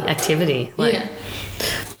weekly activity. Like,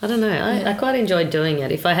 I don't know. I quite enjoyed doing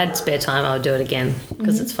it. If I had spare time, I would do it again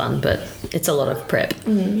because it's fun, but it's a lot of prep.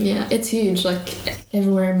 Yeah, it's huge. Like,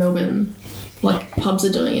 everywhere in Melbourne, like, pubs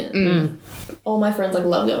are doing it. All my friends, like,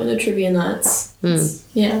 love going to trivia nights. It's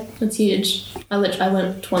huge. I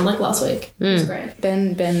went to one, like, last week. It was great.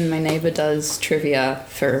 Ben, my neighbour, does trivia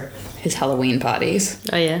for his Halloween parties.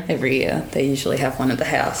 Oh, yeah? Every year. They usually have one at the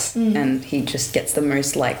house. And he just gets the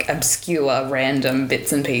most, like, obscure, random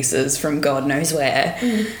bits and pieces from God knows where.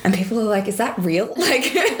 And people are like, is that real?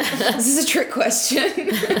 Like, this is a trick question.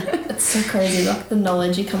 It's so crazy, like, the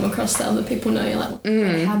knowledge you come across that other people know. You're like,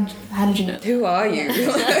 how did you know that? Who are you?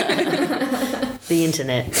 The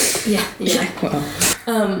internet. Yeah. Well.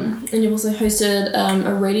 And you've also hosted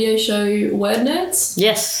a radio show, Word Nerds.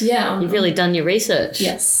 Yes. Yeah. You've really done your research.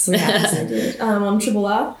 Yes, we have. I did. On Triple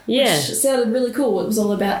R. Yeah. Which sounded really cool. It was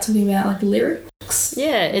all about talking about, like, lyrics.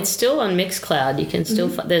 Yeah, it's still on Mixcloud. You can still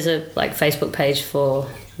there's a like Facebook page for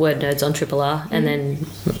Word Nerds on Triple R, and then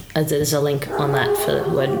there's a link on that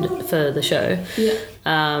for the show. Yeah.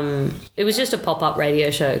 It was just a pop-up radio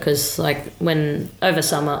show because, like, when over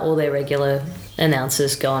summer all their regular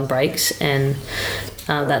announcers go on breaks, and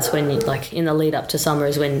that's when like in the lead up to summer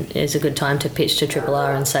is when it's a good time to pitch to Triple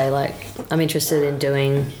R and say, like, I'm interested in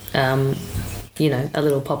doing a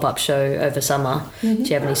little pop-up show over summer. Do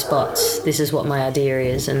you have any spots? This is what my idea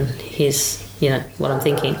is, and here's what I'm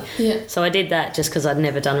thinking. Yeah. So I did that just because I'd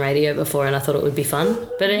never done radio before, and I thought it would be fun.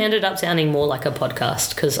 But it ended up sounding more like a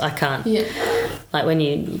podcast because I can't. Yeah. Like, when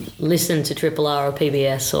you listen to Triple R or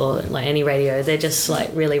PBS or like any radio, they're just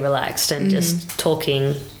like really relaxed and just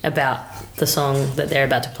talking about the song that they're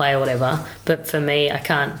about to play or whatever. But for me, I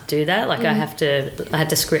can't do that. Like, I had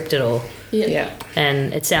to script it all. Yeah.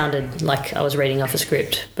 And it sounded like I was reading off a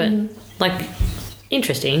script, but like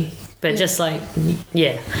interesting. But just like,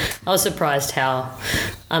 I was surprised how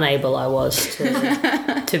unable I was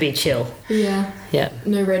to be chill. Yeah. Yeah.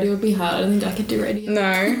 No, radio would be hard. I don't think I could do radio.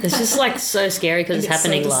 No. It's just like so scary because it's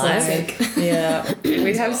happening live. Yeah.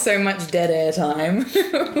 We'd have so much dead air time.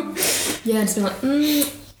 Yeah, just be like,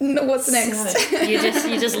 No, what's next?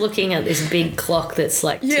 You're just looking at this big clock that's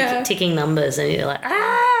like ticking numbers, and you're like,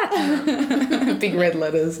 big red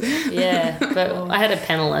letters. Yeah, but I had a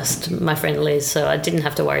panelist, my friend Liz, so I didn't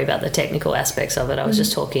have to worry about the technical aspects of it. I was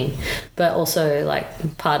just talking. But also,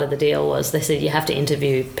 like, part of the deal was they said you have to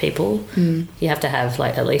interview people. You have to have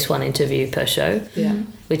like at least one interview per show. Yeah.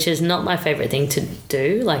 Which is not my favourite thing to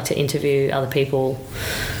do, like to interview other people.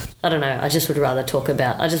 I don't know, I just would rather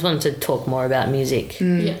I just wanted to talk more about music.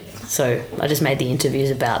 Yeah. So I just made the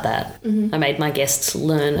interviews about that. I made my guests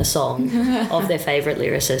learn a song of their favourite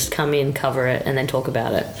lyricist, come in, cover it, and then talk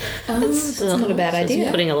about it. That's not a bad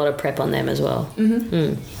idea. Putting a lot of prep on them as well.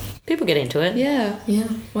 People people get into it. Yeah. Yeah.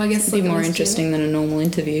 Well, I guess It'd be more interesting than a normal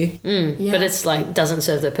interview. Yeah. But it's like doesn't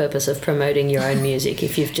serve the purpose of promoting your own music.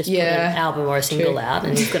 If you've just put an album or a single out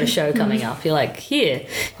and you've got a show coming up, you're like, here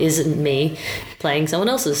is me playing someone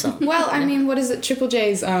else's song. Well, I mean, what is it? Triple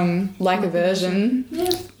J's like a version.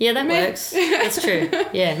 Yeah, that works. It's true.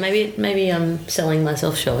 Yeah, maybe I'm selling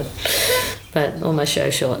myself short, but almost show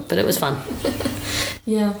short. But it was fun.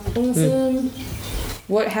 Yeah. Awesome.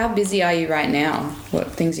 How busy are you right now?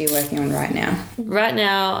 What things are you working on right now? Right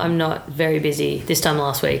now, I'm not very busy. This time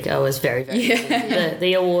last week, I was very, very busy.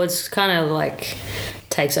 The awards kind of like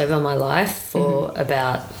takes over my life for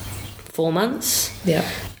about 4 months. Yeah.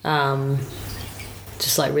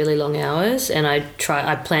 Just like really long hours, and I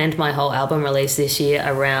planned my whole album release this year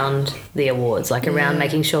around the awards, like around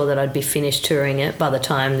making sure that I'd be finished touring it by the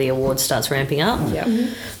time the awards starts ramping up. Yeah.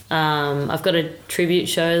 I've got a tribute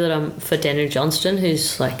show that I'm for Daniel Johnston,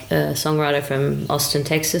 who's like a songwriter from Austin,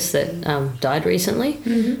 Texas, that died recently.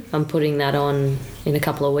 I'm putting that on in a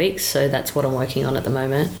couple of weeks, so that's what I'm working on at the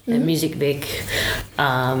moment. And Music Vic,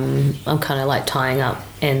 I'm kind of like tying up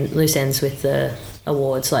and loose ends with the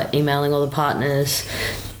awards, like emailing all the partners,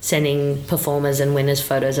 sending performers and winners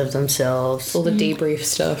photos of themselves. All the debrief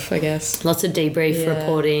stuff, I guess. Lots of debrief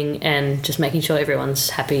reporting and just making sure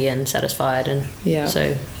everyone's happy and satisfied. And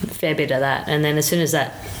so a fair bit of that. And then as soon as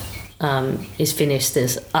that is finished,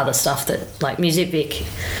 there's other stuff that, like Music Vic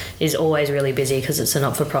is always really busy because it's a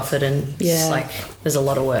not-for-profit and it's like there's a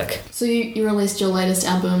lot of work. So you released your latest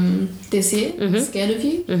album this year, Scared of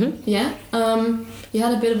You? Yeah. You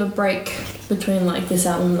had a bit of a break between like this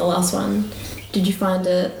album and the last one. Did you find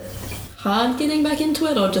it hard getting back into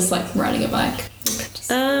it, or just like writing it back?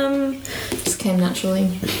 Just came naturally.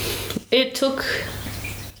 It took...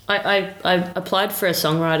 I applied for a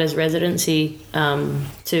songwriter's residency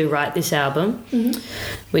to write this album,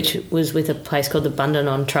 which was with a place called the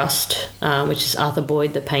Bundanon Trust, which is Arthur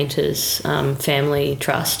Boyd, the painter's family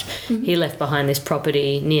trust. He left behind this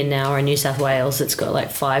property near Nowra, New South Wales, that's got like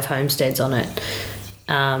 5 homesteads on it.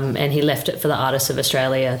 And he left it for the Artists of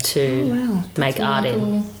Australia to make art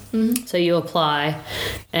in. Cool. So you apply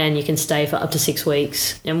and you can stay for up to 6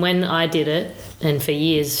 weeks. And when I did it, and for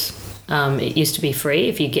years... it used to be free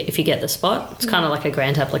if you get the spot. It's kind of like a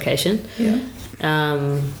grant application. Yeah.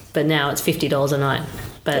 But now it's $50 a night.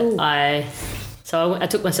 But I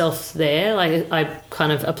took myself there. Like I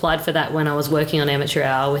kind of applied for that when I was working on Amateur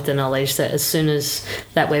Hour with the knowledge that as soon as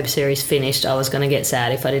that web series finished, I was going to get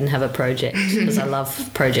sad if I didn't have a project because I love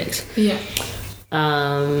projects. Yeah.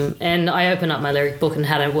 And I opened up my lyric book and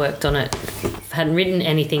hadn't worked on it, hadn't written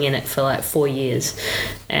anything in it for like 4 years,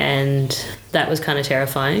 and that was kind of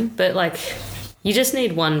terrifying. But like, you just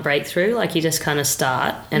need one breakthrough. Like you just kind of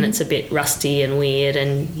start and it's a bit rusty and weird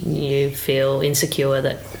and you feel insecure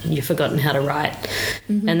that you've forgotten how to write,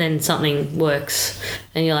 and then something works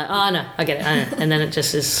and you're like, oh no, I get it, I know. And then it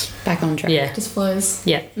just is back on track. Yeah, just flows.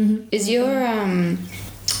 Yeah. Is your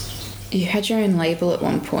you had your own label at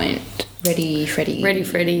one point, Ready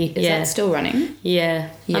Freddy. Is that still running? Yeah.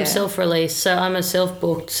 I'm self-released, so I'm a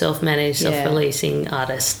self-booked, self-managed, self-releasing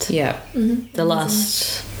artist. Yeah.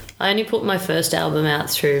 I only put my first album out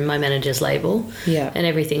through my manager's label. Yeah. And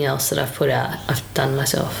everything else that I've put out, I've done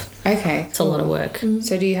myself. Okay. It's a lot of work.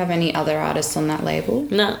 So do you have any other artists on that label?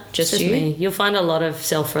 No, just you? me. You'll find a lot of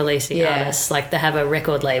self-releasing artists, like they have a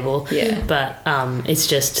record label, but it's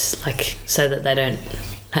just like so that they don't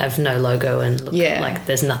have no logo and look like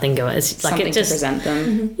there's nothing going. It's like something it just to present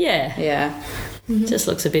them. Yeah. Just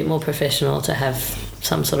looks a bit more professional to have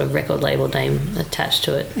some sort of record label name attached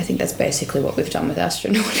to it. I think that's basically what we've done with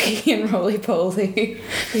Astronauty and Roly Poly.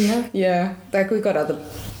 Yeah. Like we've got other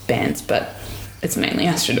bands, but it's mainly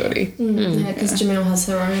Astronauty. Yeah, because Jamil has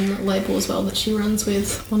her own label as well that she runs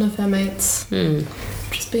with one of her mates.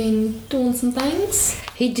 Just been doing some things.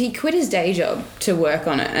 He quit his day job to work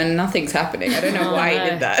on it and nothing's happening. I don't know why he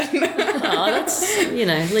did that.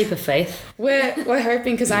 That's, leap of faith. We're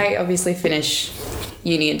hoping, because I obviously finish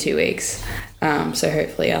uni in 2 weeks, so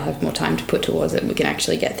hopefully I'll have more time to put towards it and we can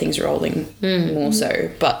actually get things rolling more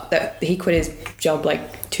so. But he quit his job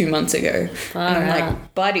like 2 months ago. And I'm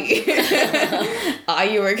like, buddy, are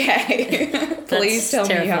you okay? Please tell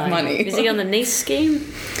me you have money. Is he on the NICE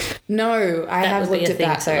scheme? No, I have looked at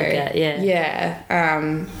that though. Yeah.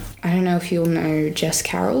 I don't know if you'll know Jess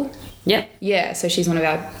Carroll. Yep. Yeah, so she's one of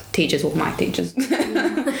our teachers, well, my teachers,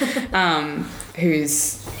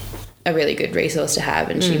 who's a really good resource to have,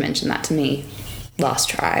 and she mentioned that to me last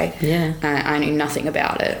try. Yeah. I knew nothing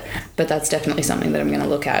about it, but that's definitely something that I'm going to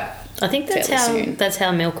look at I think that's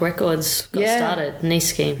how Milk Records got started, niche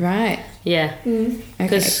scheme. Right. Yeah,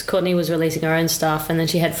 because Courtney was releasing her own stuff, and then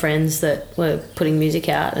she had friends that were putting music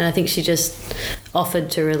out, and I think she just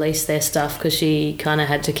offered to release their stuff because she kind of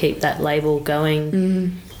had to keep that label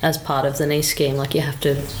going as part of the niche scheme. Like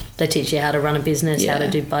they teach you how to run a business, how to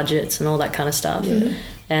do budgets and all that kind of stuff. Yeah.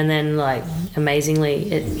 And then, like,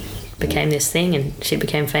 amazingly, it became this thing, and she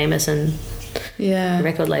became famous, and the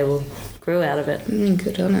record label grew out of it.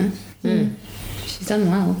 Good on her. She's done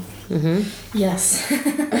well. Yes.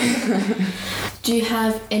 Do you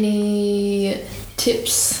have any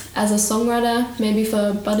tips as a songwriter, maybe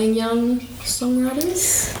for budding young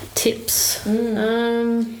songwriters? Tips?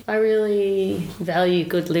 I really value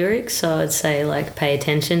good lyrics, so I'd say, like, pay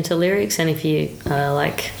attention to lyrics, and if you are,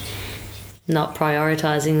 like, not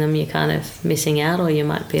prioritising them, you're kind of missing out, or you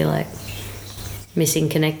might be, like, missing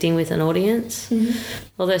connecting with an audience.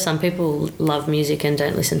 Although some people love music and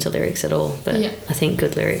don't listen to lyrics at all, but I think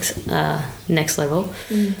good lyrics are next level.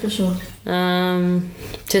 For sure.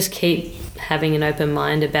 Just keep having an open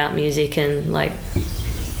mind about music and, like,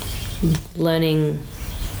 learning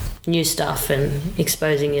new stuff and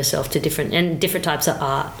exposing yourself to different types of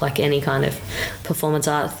art, like any kind of performance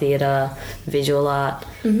art, theatre, visual art.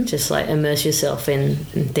 Just, like, immerse yourself in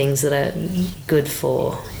things that are good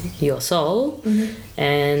for your soul,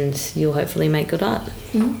 and you'll hopefully make good art.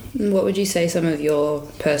 What would you say some of your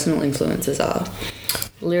personal influences are?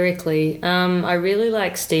 Lyrically, I really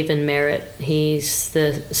like Stephen Merritt. He's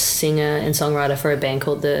the singer and songwriter for a band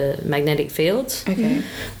called the Magnetic Fields. Okay.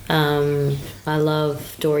 I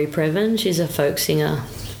love Dory Previn. She's a folk singer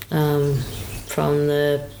from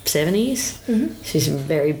the 70s. She's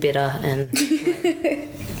very bitter and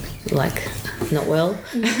like not well.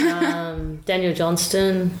 Daniel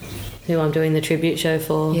Johnston, who I'm doing the tribute show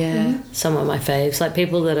for. Some of my faves, like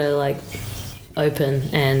people that are, like, open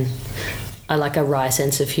and I like a wry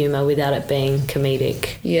sense of humour without it being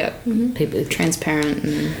comedic. People transparent.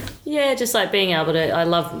 Just like being able to. I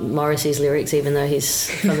love Morrissey's lyrics, even though he's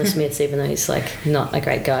from the Smiths, even though he's, like, not a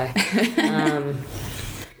great guy.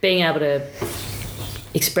 Being able to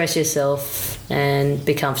express yourself and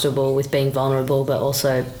be comfortable with being vulnerable, but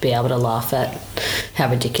also be able to laugh at how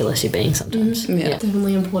ridiculous you're being sometimes.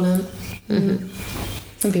 Definitely important.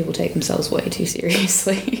 Some people take themselves way too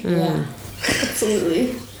seriously.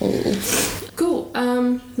 Absolutely. Cool.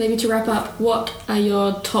 Maybe to wrap up, what are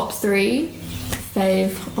your top 3 fave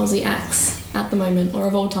Aussie acts at the moment or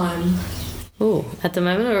of all time? Ooh, at the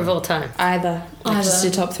moment or of all time? Either. Just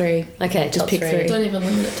your top 3. Okay, just pick 3. Don't even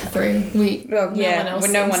limit it to 3.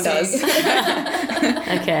 No one does.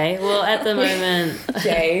 Okay, well, at the moment...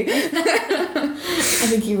 Jay. I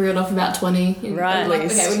think you reeled off about 20. Right.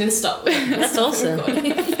 Okay, we need to stop. That's awesome.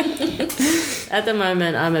 At the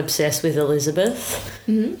moment, I'm obsessed with Elizabeth.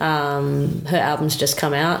 Her album's just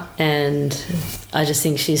come out, and I just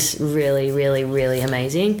think she's really, really, really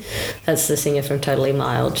amazing. That's the singer from Totally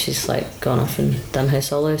Mild. She's, like, gone off and done her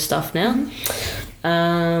solo stuff now.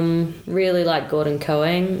 Really like Gordon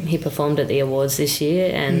Coang. He performed at the awards this year,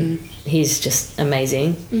 and he's just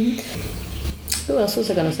amazing. Who else was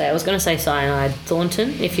I going to say? I was going to say Cyanide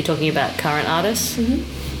Thornton, if you're talking about current artists.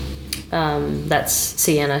 That's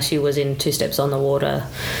Sienna. She was in Two Steps on the Water.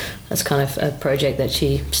 That's kind of a project that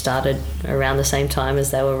she started around the same time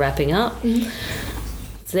as they were wrapping up.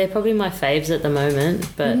 So they're probably my faves at the moment,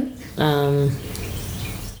 but I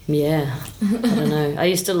don't know. I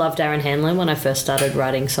used to love Darren Hanlon when I first started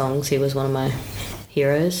writing songs. He was one of my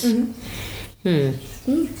heroes.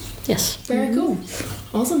 Yes. Very cool.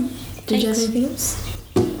 Awesome. Did you have anything else?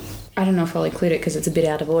 I don't know if I'll include it because it's a bit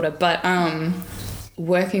out of order, but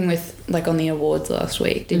working with, like, on the awards last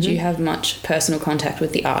week, did you have much personal contact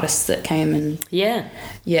with the artists that came and...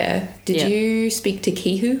 Did you speak to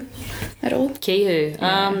Kihu at all? Kihu?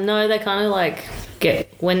 No, they kind of, like,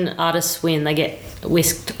 when artists win, they get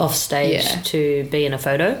whisked off stage to be in a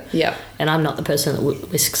photo. And I'm not the person that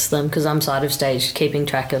whisks them because I'm side of stage keeping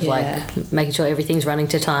track of like making sure everything's running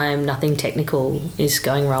to time, nothing technical is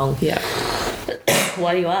going wrong.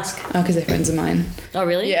 Why do you ask? Oh, because they're friends of mine. Oh,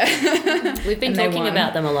 really? Yeah. We've been talking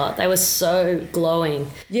about them a lot. They were so glowing.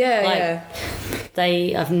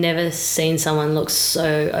 I've never seen someone look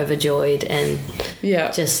so overjoyed and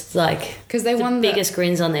just like because they won the biggest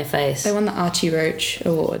grins on their face. They won the Archie Roach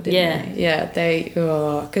Award, didn't they? Yeah,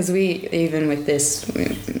 because we even with this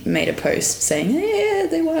we made a post saying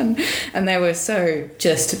they won, and they were so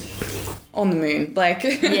just on the moon, like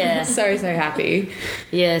so happy.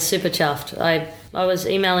 Yeah, super chuffed. I was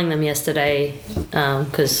emailing them yesterday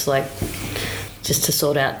because like just to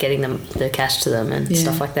sort out getting them the cash to them and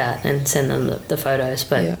stuff like that, and send them the photos.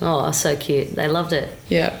 But so cute. They loved it.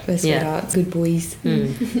 Yeah, they're sweethearts. Good boys.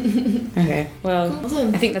 Okay, well,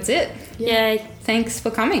 Awesome. I think that's it. Yay. Thanks for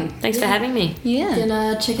coming. Thanks for having me. Yeah.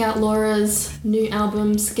 Gonna check out Laura's new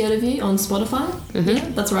album Scared of You on Spotify. Yeah,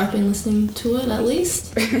 that's where I've been listening to it at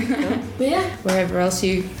least. But yeah, Wherever else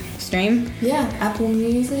you stream. yeah, Apple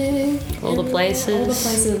Music, All the places. all the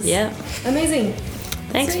places. Yeah. Amazing.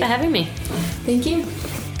 Thanks for having me. Thank you.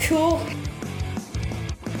 Cool.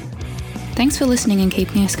 Thanks for listening and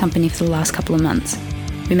keeping us company for the last couple of months.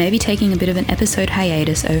 We may be taking a bit of an episode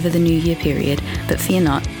hiatus over the New Year period, but fear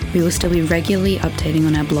not, we will still be regularly updating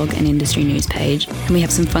on our blog and industry news page, and we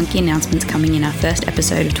have some funky announcements coming in our first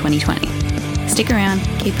episode of 2020. Stick around,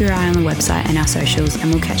 keep your eye on the website and our socials,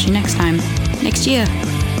 and we'll catch you next time, next year.